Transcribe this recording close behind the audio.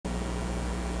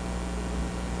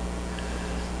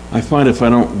I find if I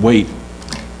don't wait,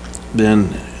 then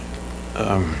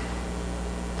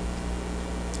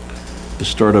the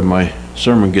start of my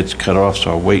sermon gets cut off,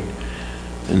 so I'll wait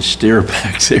and stare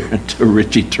back there until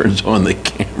Richie turns on the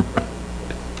camera.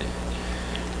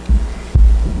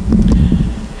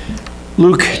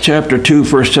 Luke chapter 2,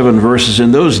 first 7 verses.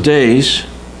 In those days,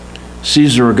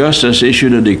 Caesar Augustus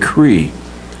issued a decree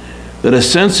that a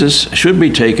census should be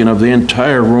taken of the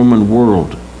entire Roman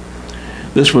world.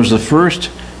 This was the first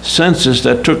census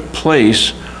that took place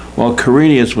while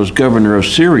Quirinius was governor of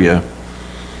Syria,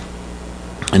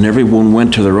 and everyone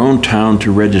went to their own town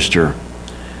to register.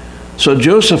 So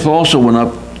Joseph also went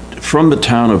up from the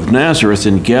town of Nazareth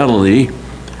in Galilee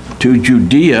to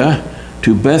Judea,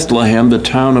 to Bethlehem, the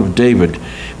town of David,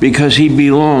 because he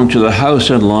belonged to the house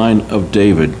and line of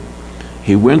David.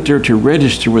 He went there to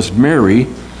register with Mary,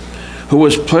 who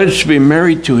was pledged to be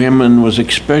married to him and was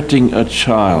expecting a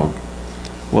child.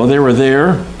 While they were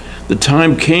there, the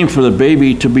time came for the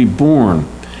baby to be born,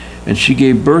 and she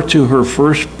gave birth to her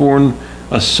firstborn,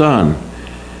 a son.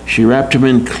 She wrapped him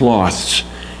in cloths.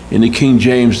 In the King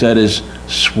James, that is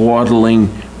swaddling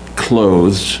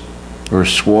clothes, or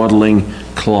swaddling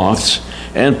cloths,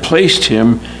 and placed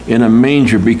him in a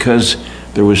manger because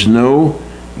there was no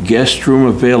guest room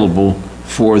available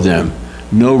for them.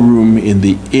 No room in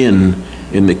the inn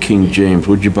in the King James.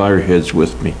 Would you bow your heads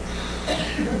with me?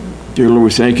 Dear Lord,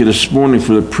 we thank you this morning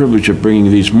for the privilege of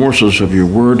bringing these morsels of your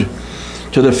word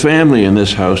to the family in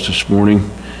this house this morning.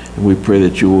 And we pray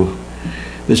that you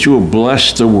will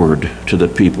bless the word to the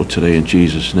people today in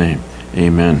Jesus' name.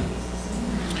 Amen.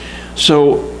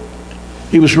 So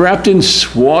he was wrapped in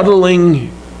swaddling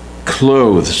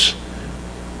clothes.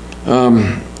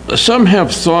 Some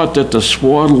have thought that the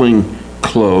swaddling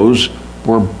clothes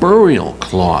were burial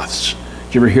cloths.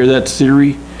 Did you ever hear that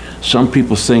theory? Some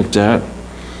people think that.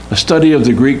 A study of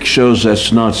the Greek shows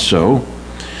that's not so.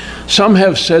 Some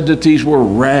have said that these were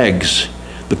rags.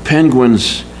 The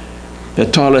penguins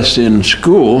that taught us in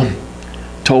school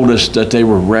told us that they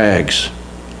were rags.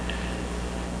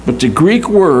 But the Greek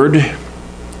word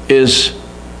is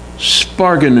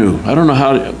sparganou. I don't know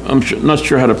how, not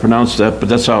sure how to pronounce that, but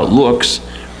that's how it looks.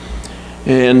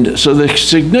 And so the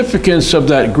significance of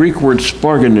that Greek word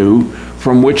sparganou,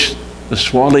 from which the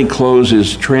swaddling clothes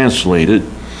is translated,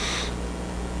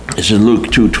 is in Luke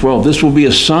 2:12. This will be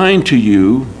a sign to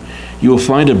you. You will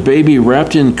find a baby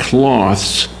wrapped in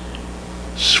cloths,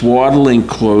 swaddling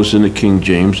clothes in the King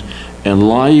James, and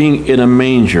lying in a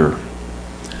manger.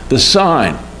 The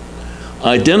sign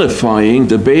identifying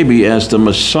the baby as the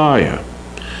Messiah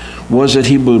was that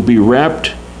he would be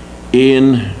wrapped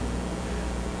in,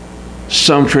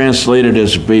 some translated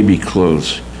as baby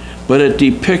clothes, but it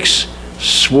depicts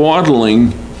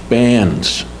swaddling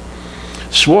bands.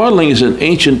 Swaddling is an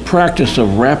ancient practice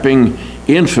of wrapping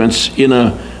infants in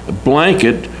a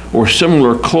blanket or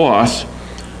similar cloth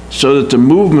so that the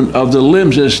movement of the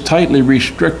limbs is tightly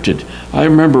restricted. I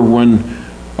remember when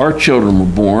our children were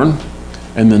born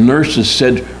and the nurses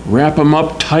said, wrap them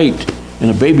up tight in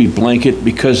a baby blanket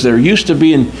because they're used to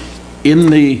being in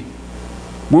the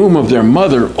womb of their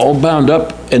mother all bound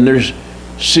up and they're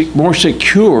more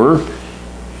secure,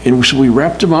 and so we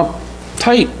wrapped them up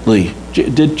tightly.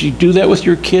 Did you do that with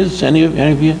your kids, any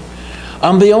of you?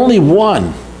 I'm the only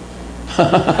one.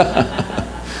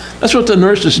 That's what the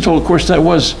nurses told. Of course, that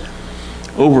was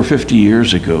over 50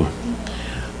 years ago.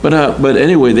 But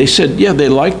anyway, they said, yeah, they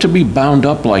like to be bound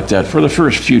up like that for the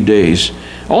first few days.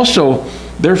 Also,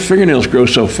 their fingernails grow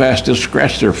so fast, they'll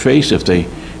scratch their face if they,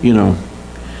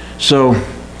 So,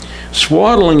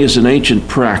 swaddling is an ancient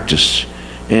practice.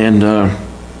 And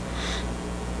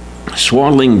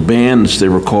swaddling bands, they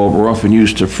were called, were often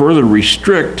used to further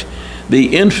restrict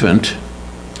the infant.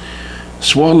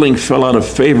 Swaddling fell out of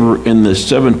favor in the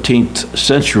 17th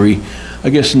century. I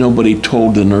guess nobody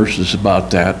told the nurses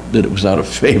about that it was out of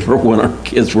favor when our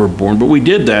kids were born. But we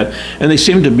did that, and they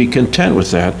seemed to be content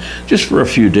with that, just for a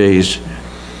few days.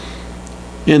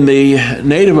 In the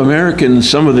Native American,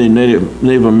 some of the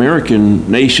Native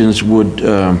American nations would,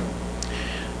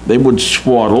 they would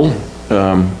swaddle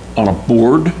on a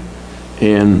board,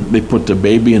 and they put the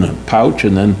baby in a pouch,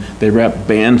 and then they wrapped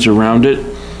bands around it,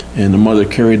 and the mother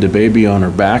carried the baby on her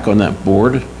back on that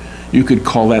board. You could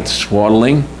call that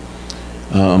swaddling.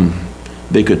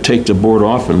 They could take the board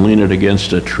off and lean it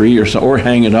against a tree or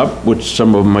hang it up, which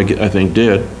some of them I think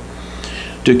did,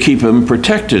 to keep them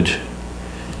protected.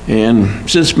 And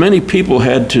since many people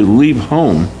had to leave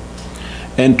home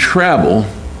and travel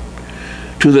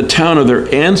to the town of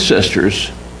their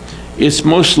ancestors, it's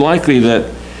most likely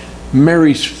that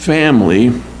Mary's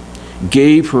family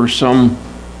gave her some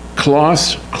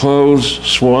cloths, clothes,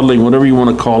 swaddling, whatever you want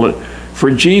to call it,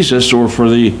 for Jesus or for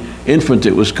the infant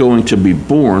that was going to be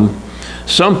born,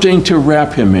 something to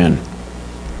wrap him in.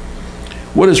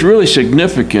 What is really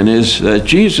significant is that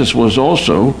Jesus was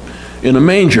also in a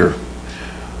manger,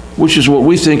 which is what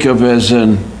we think of as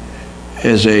an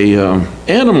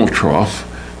animal trough.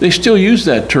 They still use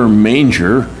that term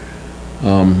manger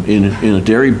in a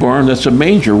dairy barn. That's a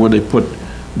manger where they put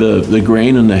the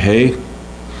grain and the hay.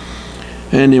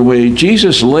 Anyway,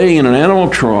 Jesus laying in an animal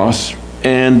trough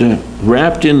and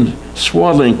wrapped in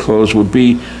swaddling clothes would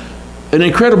be an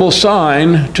incredible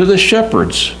sign to the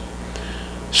shepherds.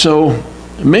 So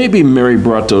maybe Mary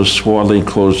brought those swaddling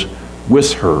clothes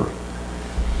with her.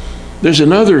 There's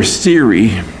another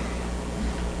theory.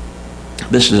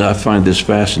 I find this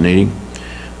fascinating.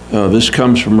 This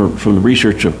comes from the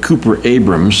research of Cooper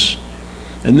Abrams,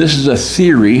 and this is a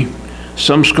theory.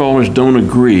 Some scholars don't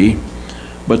agree,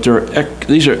 but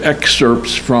these are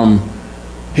excerpts from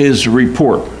his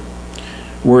report,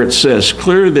 where it says,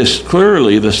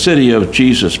 clearly the city of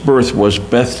Jesus' birth was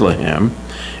Bethlehem,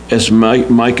 as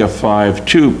Micah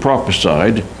 5:2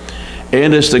 prophesied,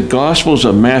 and as the Gospels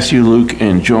of Matthew, Luke,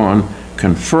 and John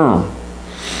confirm.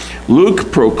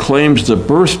 Luke proclaims the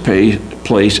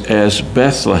birthplace as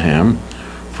Bethlehem,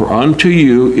 for unto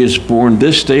you is born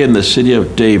this day in the city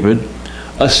of David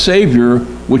a Savior,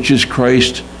 which is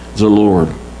Christ the Lord.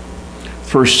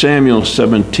 1 Samuel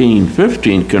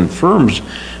 17:15 confirms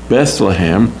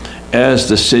Bethlehem as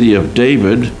the city of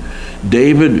David.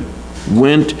 David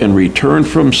went and returned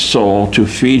from Saul to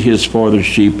feed his father's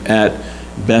sheep at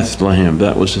Bethlehem.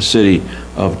 That was the city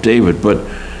of David. But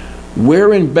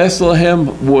where in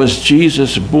Bethlehem was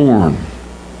Jesus born?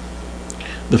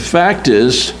 The fact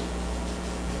is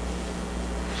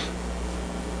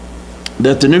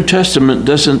that the New Testament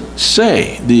doesn't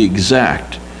say the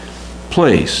exact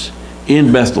place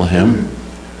in Bethlehem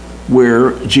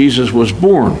where Jesus was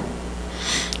born.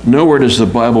 Nowhere does the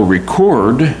Bible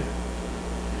record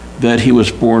that he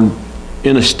was born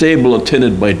in a stable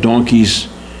attended by donkeys,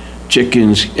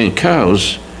 chickens, and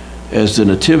cows, as the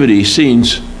nativity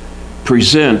scenes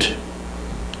present.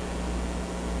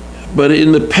 But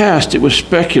in the past, it was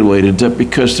speculated that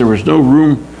because there was no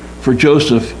room for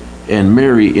Joseph and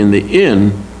Mary in the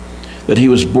inn, that he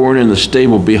was born in the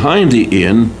stable behind the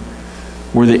inn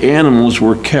where the animals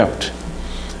were kept.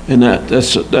 And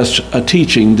that's a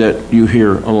teaching that you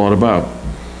hear a lot about.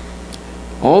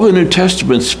 All the New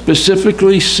Testament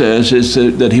specifically says is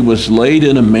that he was laid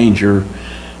in a manger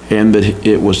and that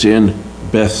it was in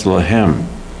Bethlehem.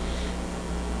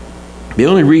 The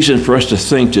only reason for us to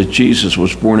think that Jesus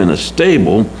was born in a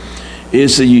stable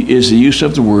is the use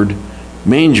of the word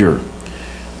manger.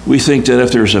 We think that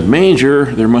if there's a manger,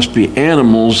 there must be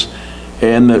animals,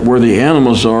 and that where the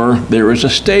animals are, there is a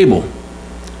stable.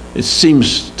 It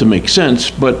seems to make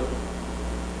sense, but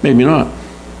maybe not.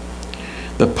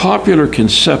 The popular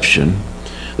conception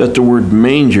that the word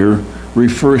manger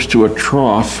refers to a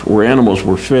trough where animals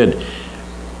were fed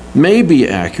may be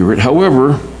accurate.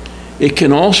 However, it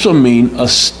can also mean a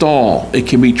stall. It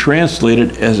can be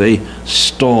translated as a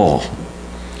stall.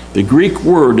 The Greek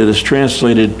word that is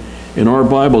translated in our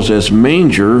Bibles as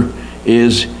manger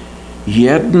is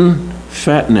yeden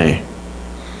fatne.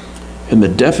 And the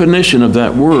definition of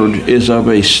that word is of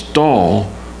a stall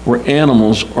where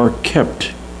animals are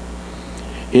kept.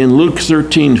 In Luke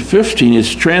 13:15,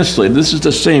 it's translated, this is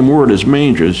the same word as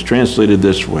manger, it's translated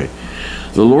this way.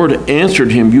 The Lord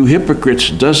answered him, "You hypocrites,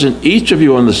 doesn't each of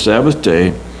you on the Sabbath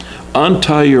day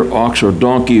untie your ox or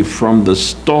donkey from the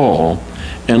stall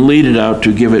and lead it out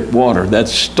to give it water?" That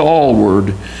stall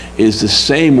word is the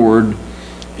same word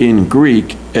in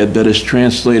Greek that is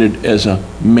translated as a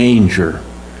manger.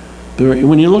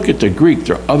 When you look at the Greek,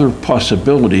 there are other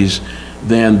possibilities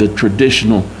than the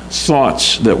traditional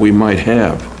thoughts that we might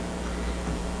have.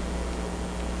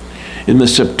 In the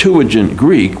Septuagint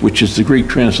Greek, which is the Greek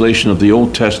translation of the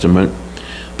Old Testament,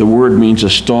 the word means a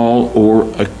stall or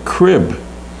a crib.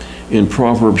 In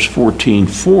Proverbs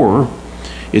 14:4,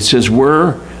 it says,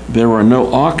 "Where there are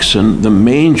no oxen, the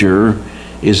manger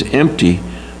is empty,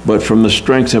 but from the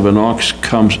strength of an ox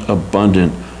comes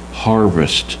abundant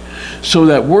harvest." So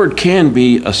that word can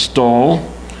be a stall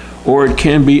or it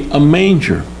can be a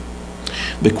manger.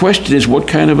 The question is, what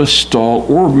kind of a stall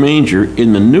or manger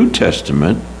in the New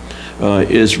Testament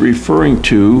is referring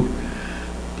to,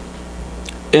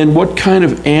 and what kind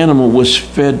of animal was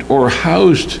fed or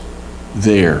housed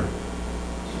there?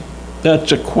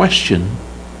 That's a question.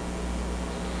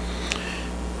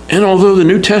 And although the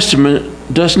New Testament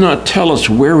does not tell us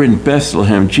where in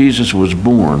Bethlehem Jesus was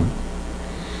born,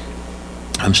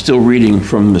 I'm still reading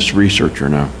from this researcher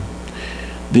now.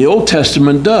 The Old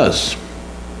Testament does.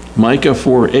 Micah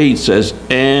 4:8 says,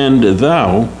 "And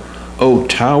thou, O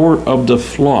tower of the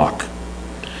flock,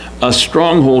 a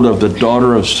stronghold of the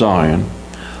daughter of Zion,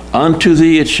 unto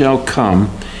thee it shall come,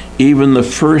 even the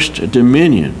first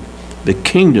dominion. The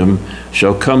kingdom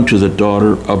shall come to the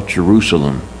daughter of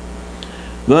Jerusalem."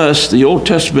 Thus, the Old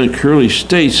Testament clearly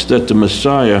states that the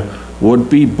Messiah would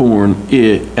be born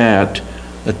at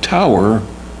the tower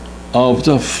of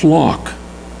the flock.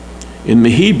 In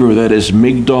the Hebrew, that is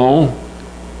Migdal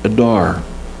Adar.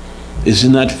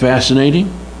 Isn't that fascinating?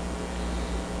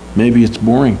 Maybe it's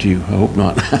boring to you. I hope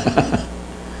not.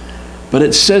 But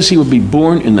it says he would be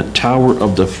born in the tower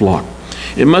of the flock.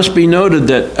 It must be noted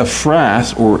that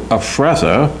Ephrath, or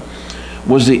Ephrathah,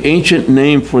 was the ancient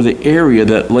name for the area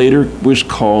that later was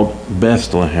called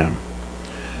Bethlehem.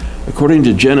 According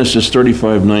to Genesis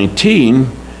 35:19,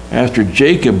 after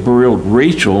Jacob buried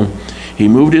Rachel, he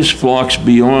moved his flocks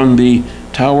beyond the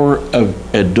Tower of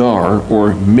Adar,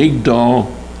 or Migdal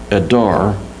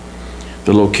Adar.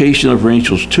 The location of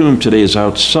Rachel's tomb today is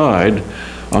outside,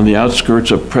 on the outskirts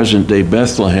of present-day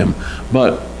Bethlehem.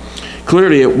 But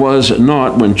clearly it was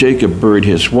not when Jacob buried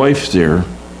his wife there.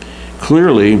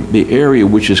 Clearly, the area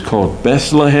which is called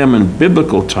Bethlehem in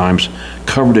biblical times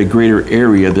covered a greater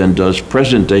area than does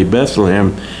present-day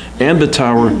Bethlehem, and the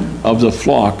Tower of the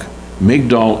Flock,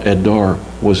 Migdal Adar,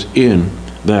 was in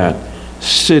that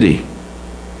city.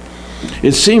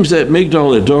 It seems that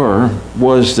Migdal Adar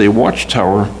was the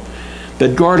watchtower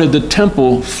that guarded the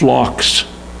temple flocks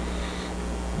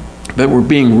that were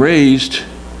being raised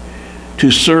to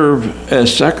serve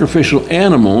as sacrificial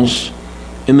animals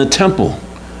in the temple.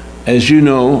 As you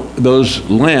know, those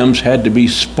lambs had to be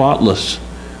spotless.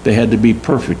 They had to be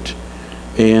perfect.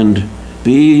 And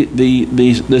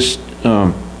this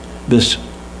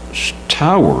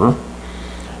tower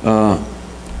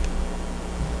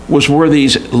was where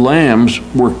these lambs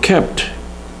were kept.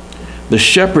 The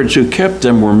shepherds who kept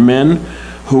them were men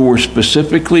who were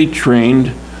specifically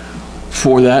trained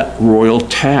for that royal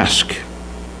task.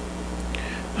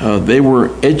 They were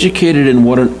educated in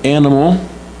what an animal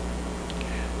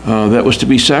that was to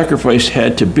be sacrificed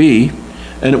had to be,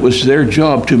 and it was their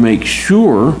job to make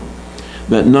sure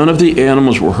that none of the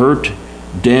animals were hurt,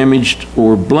 damaged,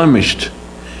 or blemished.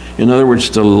 In other words,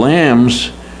 the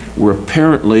lambs were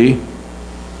apparently,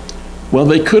 well,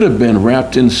 they could have been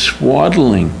wrapped in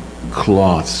swaddling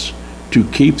cloths to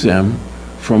keep them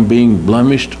from being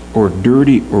blemished or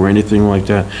dirty or anything like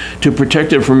that, to protect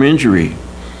them from injury.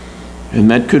 And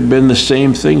that could have been the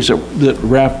same things that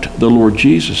wrapped the Lord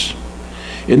Jesus.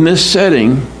 In this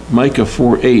setting, Micah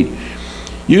 4:8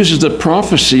 uses the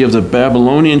prophecy of the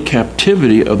Babylonian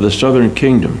captivity of the southern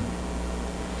kingdom.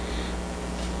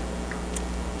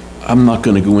 I'm not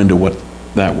going to go into what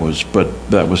that was, but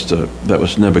that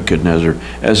was Nebuchadnezzar,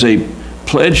 as a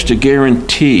pledge to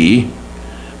guarantee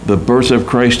the birth of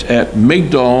Christ at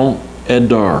Migdal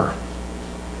Adar,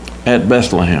 at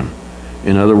Bethlehem.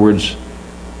 In other words,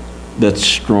 that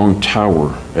strong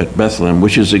tower at Bethlehem,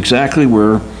 which is exactly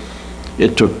where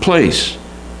it took place,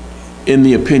 in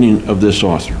the opinion of this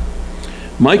author.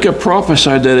 Micah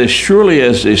prophesied that as surely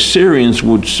as the Assyrians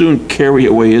would soon carry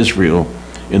away Israel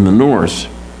in the north,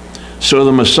 so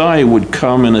the Messiah would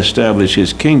come and establish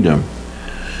his kingdom.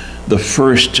 The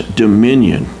first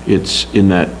dominion, it's in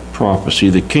that prophecy,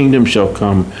 the kingdom shall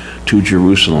come to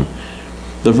Jerusalem.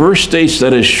 The verse states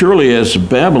that as surely as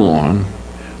Babylon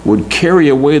would carry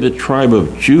away the tribe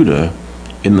of Judah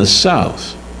in the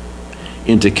south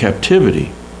into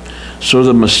captivity, so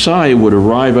the Messiah would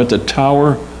arrive at the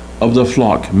tower of the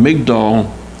flock,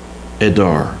 Migdal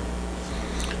Adar.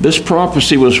 This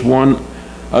prophecy was one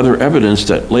other evidence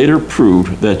that later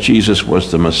proved that Jesus was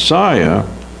the Messiah,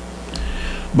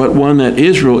 but one that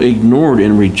Israel ignored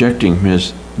in rejecting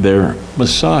their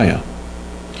Messiah.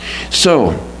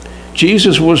 So,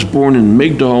 Jesus was born in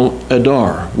Migdal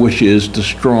Adar, which is the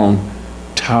strong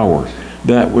tower.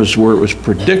 That was where it was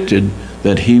predicted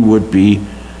that he would be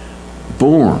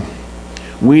born.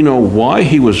 We know why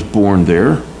he was born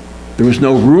there. There was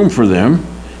no room for them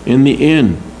in the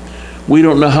inn. We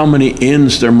don't know how many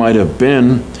inns there might have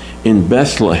been in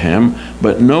Bethlehem,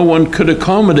 but no one could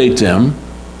accommodate them.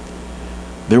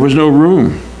 There was no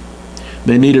room.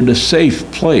 They needed a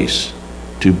safe place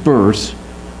to birth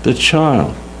the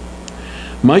child.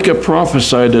 Micah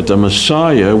prophesied that the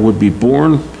Messiah would be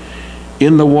born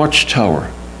in the watchtower,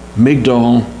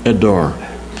 Migdal Adar,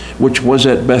 which was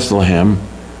at Bethlehem,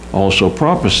 also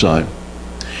prophesied.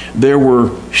 There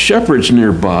were shepherds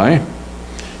nearby.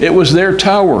 It was their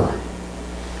tower,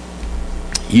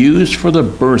 used for the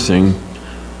birthing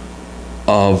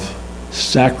of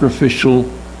sacrificial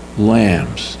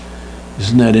lambs.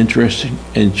 Isn't that interesting?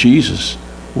 And Jesus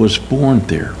was born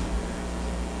there.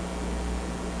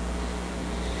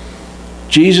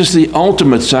 Jesus, the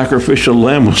ultimate sacrificial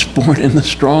lamb, was born in the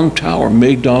strong tower,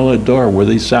 Migdal Adar, where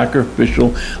the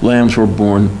sacrificial lambs were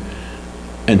born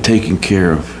and taken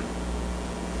care of.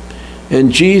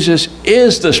 And Jesus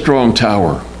is the strong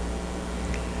tower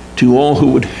to all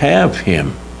who would have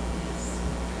him.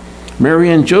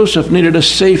 Mary and Joseph needed a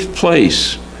safe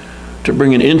place to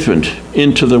bring an infant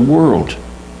into the world.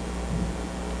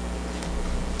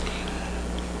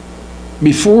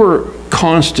 Before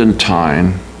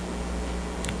Constantine,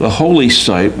 the holy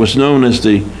site was known as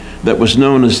the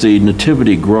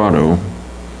Nativity Grotto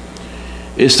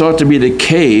is thought to be the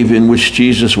cave in which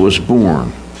Jesus was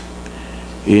born.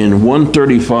 In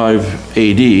 135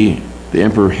 AD, the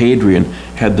Emperor Hadrian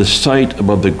had the site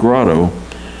above the grotto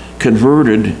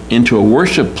converted into a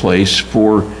worship place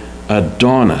for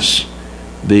Adonis,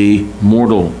 the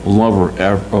mortal lover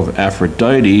of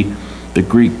Aphrodite, the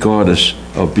Greek goddess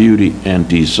of beauty and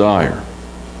desire.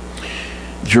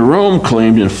 Jerome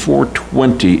claimed in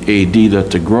 420 AD that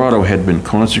the grotto had been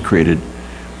consecrated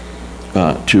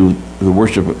to the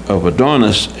worship of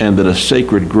Adonis, and that a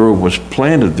sacred grove was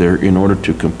planted there in order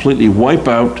to completely wipe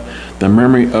out the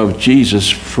memory of Jesus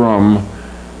from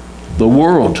the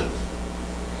world.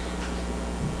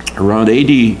 Around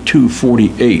AD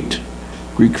 248,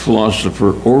 Greek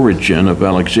philosopher Origen of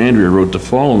Alexandria wrote the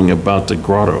following about the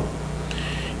grotto.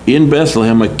 In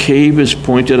Bethlehem, a cave is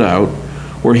pointed out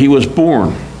where he was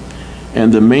born,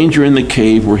 and the manger in the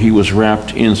cave where he was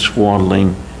wrapped in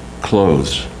swaddling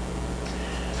clothes.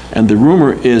 And the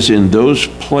rumor is in those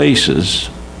places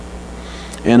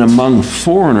and among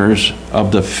foreigners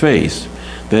of the faith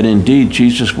that indeed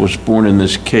Jesus was born in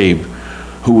this cave,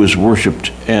 who was worshipped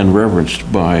and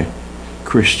reverenced by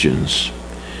Christians.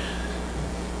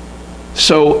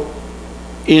 So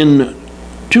in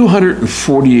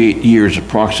 248 years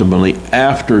approximately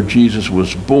after Jesus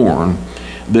was born,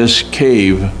 this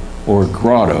cave or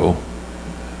grotto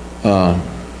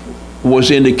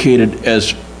was indicated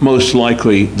as most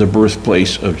likely the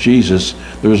birthplace of Jesus.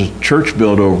 There was a church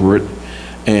built over it,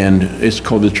 and it's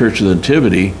called the Church of the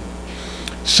Nativity.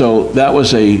 So that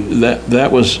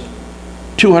was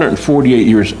 248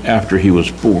 years after he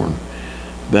was born.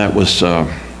 That was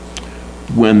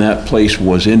when that place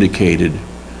was indicated.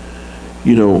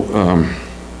 You know,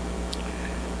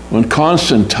 when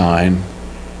Constantine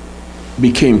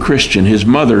became Christian, his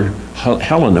mother,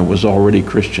 Helena, was already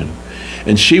Christian.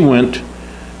 And she went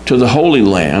to the Holy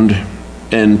Land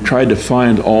and tried to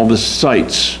find all the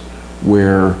sites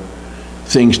where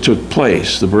things took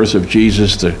place, the birth of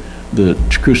Jesus, the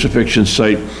crucifixion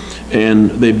site,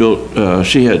 and they built,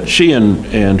 she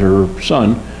and her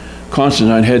son,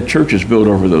 Constantine, had churches built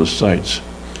over those sites.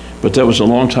 But that was a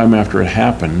long time after it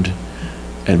happened,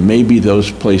 and maybe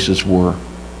those places were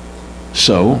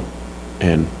so,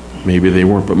 and maybe they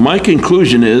weren't. But my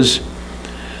conclusion is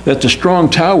that the strong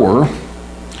tower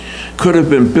could have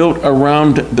been built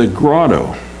around the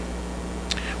grotto,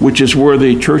 which is where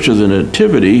the Church of the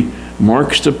Nativity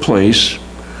marks the place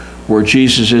where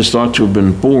Jesus is thought to have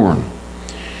been born.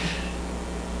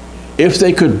 If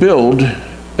they could build,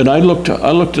 and I looked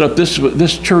it up,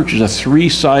 this church is a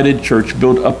three-sided church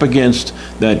built up against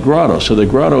that grotto. So the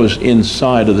grotto is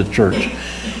inside of the church.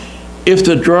 If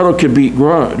the grotto could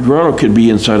be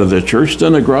inside of the church,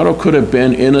 then the grotto could have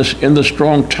been in the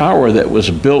strong tower that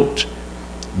was built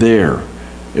there.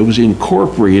 It was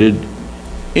incorporated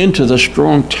into the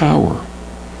strong tower.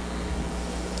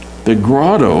 The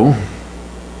grotto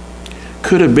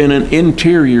could have been an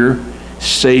interior,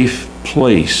 safe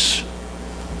place.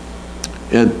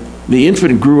 And the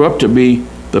infant grew up to be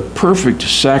the perfect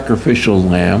sacrificial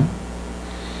lamb,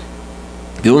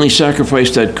 the only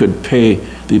sacrifice that could pay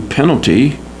the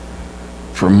penalty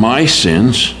for my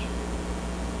sins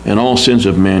and all sins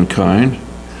of mankind.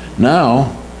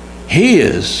 Now, he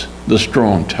is the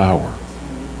strong tower.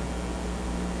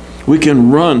 We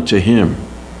can run to him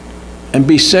and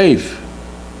be safe.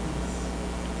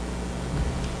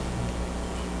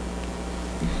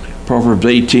 Proverbs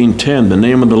 18:10, the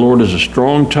name of the Lord is a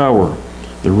strong tower.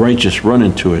 The righteous run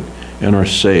into it and are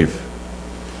safe.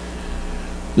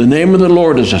 The name of the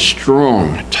Lord is a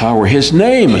strong tower. His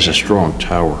name is a strong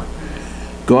tower.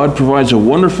 God provides a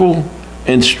wonderful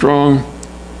and strong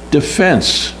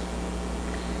defense.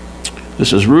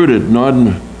 This is rooted not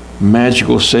in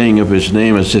magical saying of his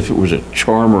name as if it was a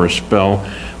charm or a spell,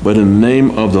 but in the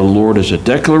name of the Lord is a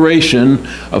declaration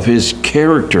of his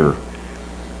character,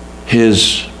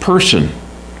 his person,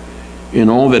 in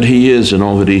all that he is and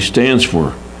all that he stands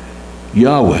for.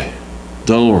 Yahweh,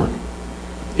 the Lord,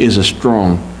 is a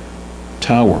strong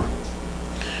tower.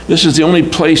 This is the only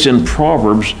place in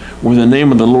Proverbs where the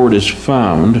name of the Lord is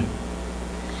found.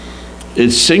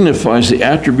 It signifies the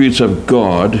attributes of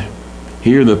God,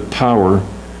 here the power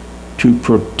to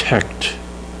protect.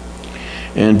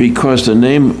 And because the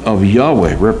name of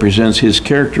Yahweh represents his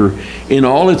character in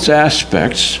all its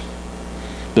aspects,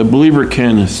 the believer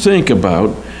can think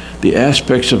about the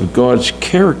aspects of God's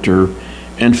character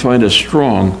and find a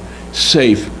strong,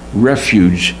 safe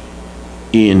refuge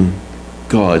in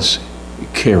God's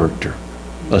character.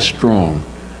 A strong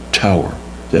tower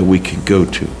that we can go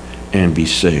to and be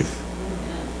safe.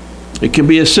 It can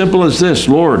be as simple as this: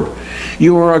 Lord,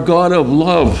 you are a God of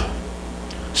love,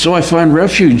 so I find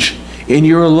refuge in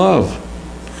your love.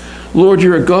 Lord,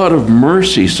 you're a God of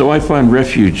mercy, so I find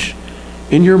refuge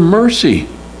in your mercy.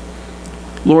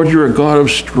 Lord, you're a God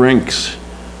of strength,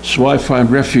 so I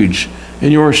find refuge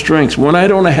in your strength when I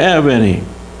don't have any.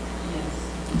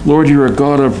 Lord, you're a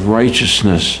God of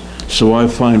righteousness, so I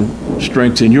find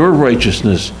strength in your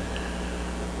righteousness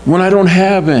when I don't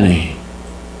have any.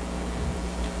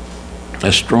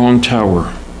 A strong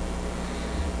tower.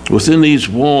 Within these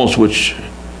walls, which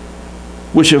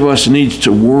of us needs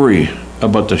to worry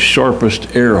about the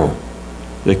sharpest arrow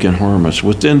that can harm us?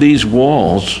 Within these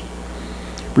walls,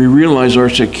 we realize our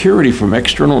security from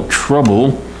external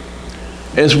trouble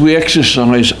as we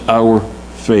exercise our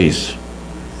faith.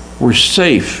 We're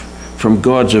safe from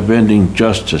God's avenging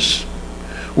justice.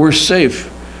 We're safe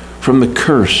from the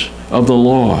curse of the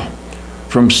law,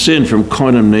 from sin, from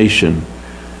condemnation,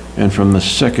 and from the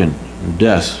second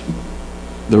death.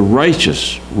 The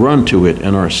righteous run to it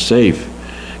and are safe.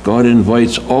 God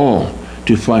invites all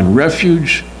to find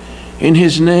refuge in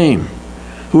his name.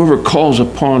 Whoever calls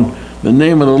upon the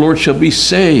name of the Lord shall be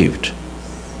saved.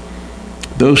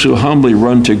 Those who humbly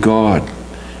run to God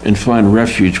and find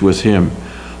refuge with him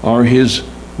are his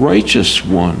righteous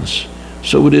ones.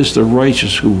 So it is the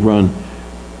righteous who run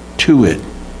to it.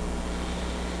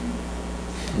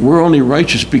 We're only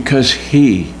righteous because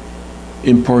he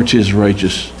imparts his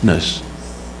righteousness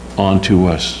onto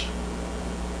us.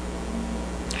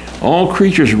 All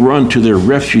creatures run to their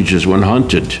refuges when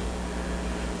hunted.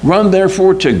 Run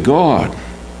therefore to God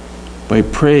by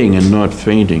praying and not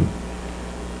fainting.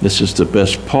 This is the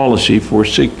best policy for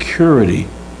security.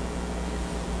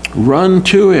 Run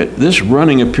to it. This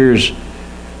running appears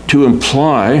to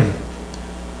imply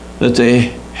that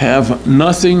they have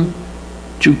nothing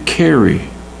to carry.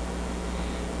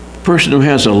 The person who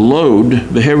has a load,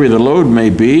 the heavier the load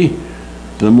may be,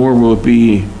 the more will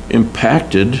be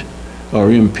impacted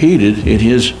or impeded in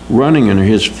his running and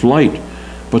his flight.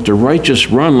 But the righteous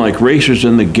run like racers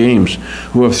in the games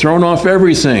who have thrown off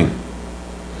everything.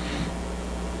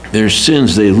 Their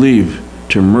sins they leave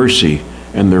to mercy,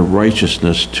 and their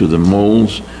righteousness to the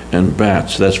moles and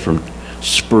bats. That's from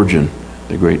Spurgeon,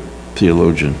 the great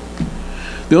theologian.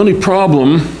 The only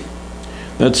problem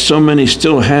that so many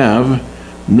still have,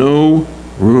 no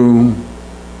room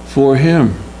for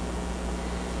him.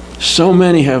 So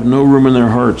many have no room in their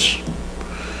hearts,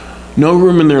 no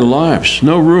room in their lives,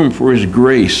 no room for his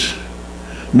grace,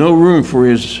 no room for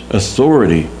his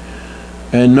authority,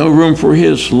 and no room for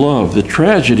his love. The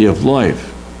tragedy of life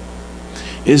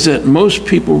is that most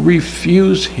people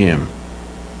refuse him.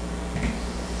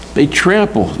 They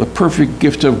trample the perfect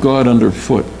gift of God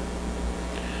underfoot.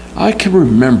 I can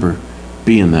remember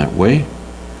being that way.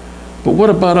 But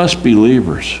what about us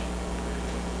believers?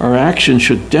 Our actions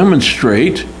should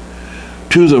demonstrate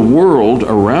to the world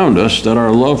around us that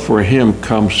our love for him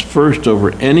comes first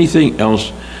over anything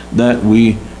else that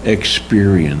we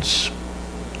experience.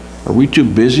 Are we too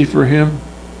busy for him?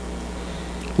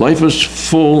 Life is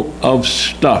full of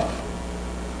stuff,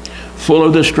 full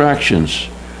of distractions,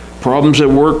 problems at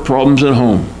work, problems at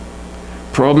home,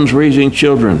 problems raising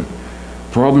children,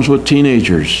 problems with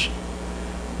teenagers.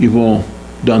 You've all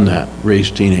done that,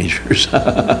 raised teenagers.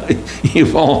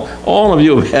 All of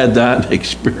you have had that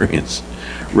experience,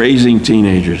 raising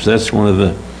teenagers. That's one of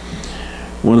the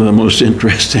most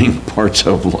interesting parts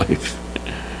of life.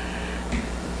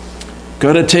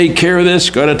 Got to take care of this,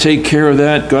 got to take care of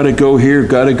that, got to go here,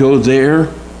 got to go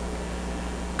there.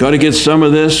 Got to get some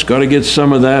of this, got to get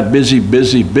some of that. Busy,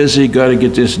 busy, busy, got to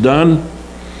get this done.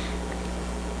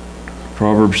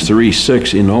 Proverbs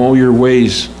 3:6, in all your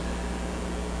ways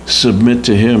submit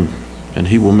to him, and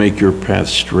he will make your path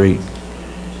straight.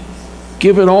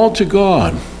 Give it all to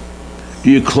God. Do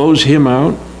you close him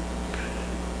out?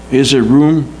 Is there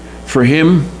room for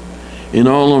him in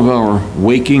all of our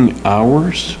waking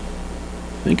hours?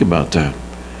 Think about that.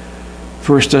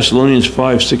 1 Thessalonians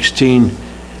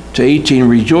 5:16-18,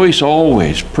 rejoice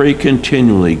always, pray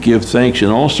continually, give thanks in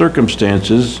all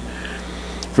circumstances,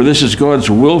 For this is God's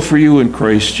will for you in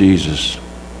Christ Jesus.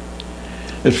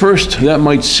 At first, that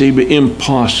might seem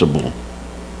impossible.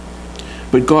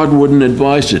 But God wouldn't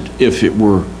advise it if it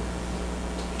were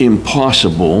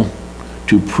impossible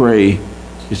to pray,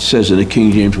 it says in the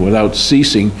King James, without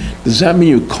ceasing. Does that mean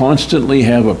you constantly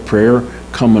have a prayer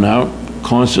coming out?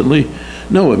 Constantly?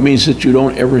 No, it means that you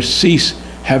don't ever cease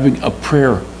having a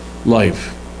prayer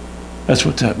life. That's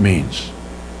what that means.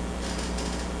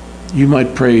 You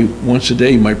might pray once a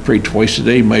day, you might pray twice a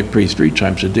day, you might pray 3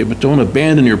 times a day, but don't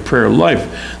abandon your prayer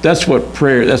life. That's what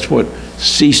prayer, that's what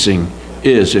ceasing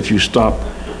is if you stop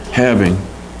having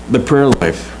the prayer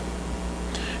life.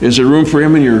 Is there room for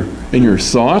him in your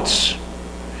thoughts?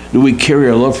 Do we carry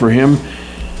our love for him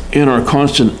in our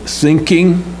constant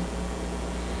thinking?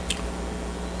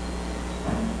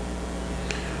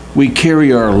 We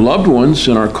carry our loved ones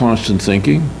in our constant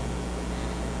thinking.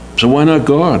 So why not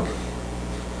God?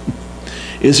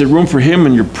 Is there room for him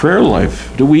in your prayer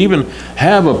life? Do we even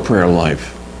have a prayer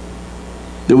life?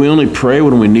 Do we only pray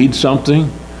when we need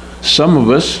something? Some of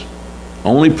us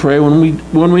only pray when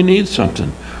we need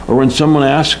something, or when someone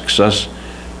asks us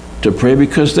to pray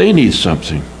because they need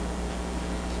something.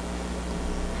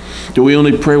 Do we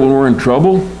only pray when we're in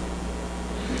trouble?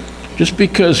 Just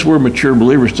because we're mature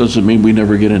believers doesn't mean we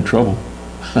never get in trouble.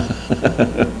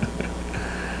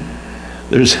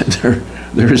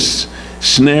 There's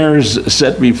snares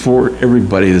set before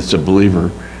everybody that's a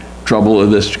believer. Trouble of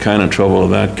this kind, of trouble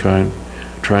of that kind,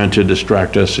 trying to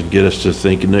distract us and get us to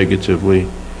think negatively.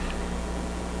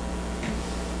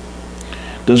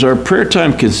 Does our prayer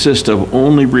time consist of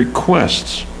only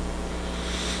requests?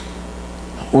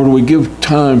 Or do we give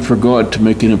time for God to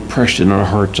make an impression in our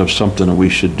hearts of something that we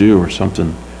should do or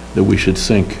something that we should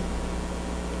think?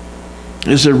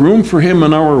 Is there room for him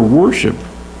in our worship?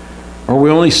 Are we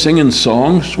only singing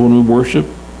songs when we worship?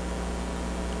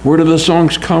 Where do the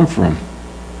songs come from?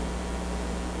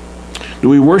 Do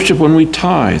we worship when we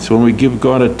tithe, when we give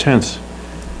God 1/10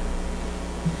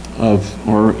 of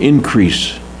our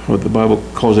increase, what the Bible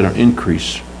calls it, our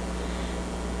increase?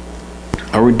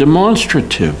 Are we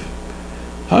demonstrative?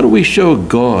 How do we show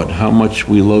God how much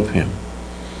we love him?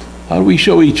 How do we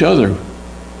show each other?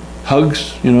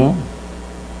 Hugs, you know?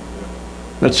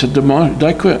 That's a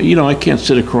I can't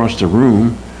sit across the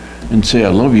room and say I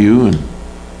love you,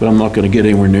 but I'm not going to get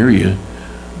anywhere near you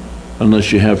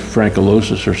unless you have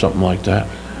frankulosis or something like that.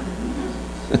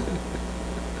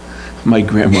 My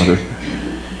grandmother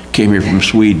came here from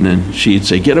Sweden, and she'd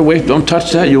say, "Get away! Don't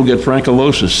touch that! You'll get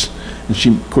frankulosis."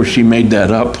 And of course, she made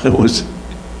that up.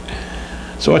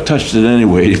 So I touched it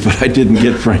anyway, but I didn't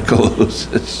get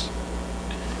frankulosis.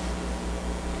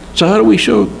 So how do we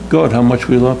show God how much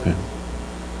we love him?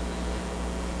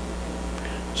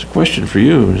 It's a question for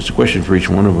you, and it's a question for each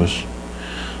one of us.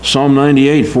 Psalm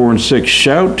 98, 4 and 6,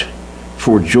 shout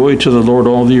for joy to the Lord,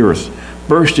 all the earth.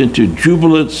 Burst into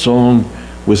jubilant song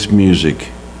with music.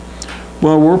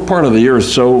 Well, we're part of the earth,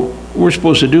 so we're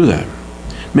supposed to do that.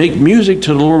 Make music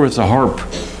to the Lord with the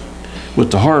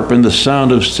harp and the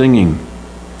sound of singing,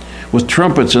 with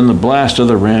trumpets and the blast of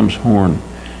the ram's horn.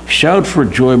 Shout for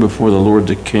joy before the Lord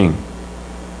the King.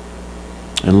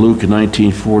 And Luke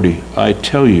 19:40, I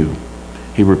tell you,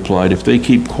 he replied, if they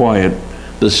keep quiet,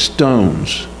 the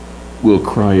stones will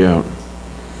cry out.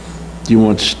 Do you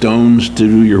want stones to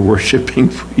do your worshiping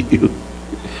for you?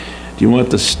 Do you want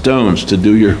the stones to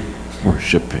do your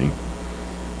worshiping?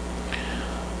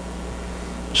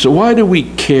 So why do we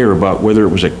care about whether it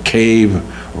was a cave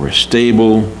or a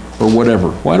stable or whatever?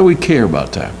 Why do we care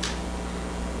about that?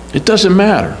 It doesn't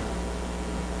matter.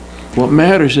 What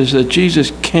matters is that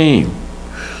Jesus came,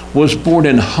 was born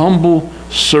in humble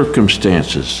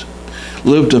circumstances,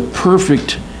 lived a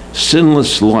perfect,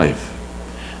 sinless life,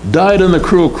 died on the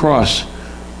cruel cross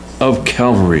of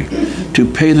Calvary to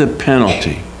pay the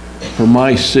penalty for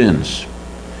my sins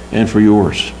and for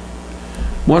yours.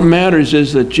 What matters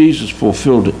is that Jesus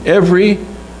fulfilled every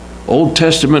Old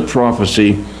Testament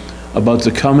prophecy about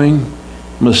the coming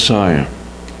Messiah.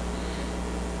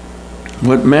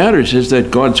 What matters is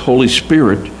that God's Holy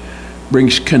Spirit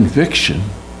brings conviction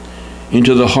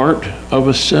into the heart of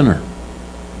a sinner.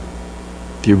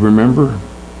 Do you remember?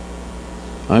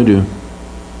 I do.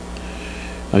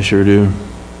 I sure do.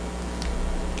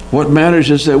 What matters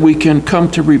is that we can come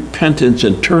to repentance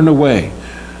and turn away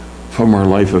from our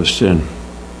life of sin.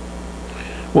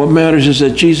 What matters is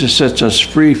that Jesus sets us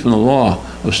free from the law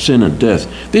of sin and death.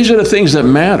 These are the things that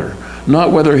matter,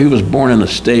 not whether he was born in a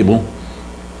stable.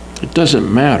 It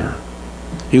doesn't matter.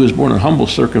 He was born in humble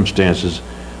circumstances.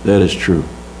 That is true.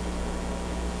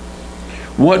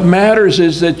 What matters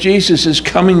is that Jesus is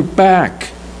coming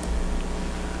back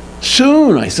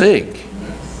soon, I think.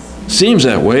 Seems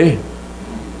that way.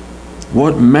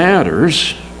 What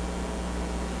matters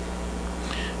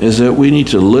is that we need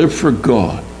to live for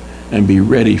God and be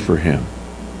ready for Him.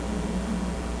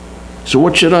 So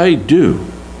what should I do?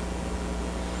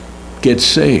 Get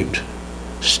saved,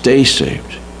 stay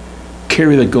saved,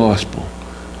 carry the gospel,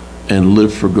 and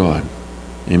live for God.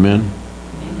 Amen?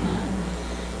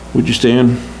 Would you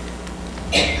stand?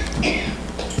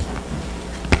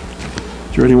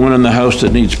 Is there anyone in the house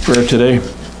that needs prayer today?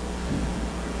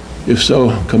 If so,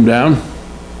 come down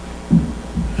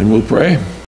and we'll pray.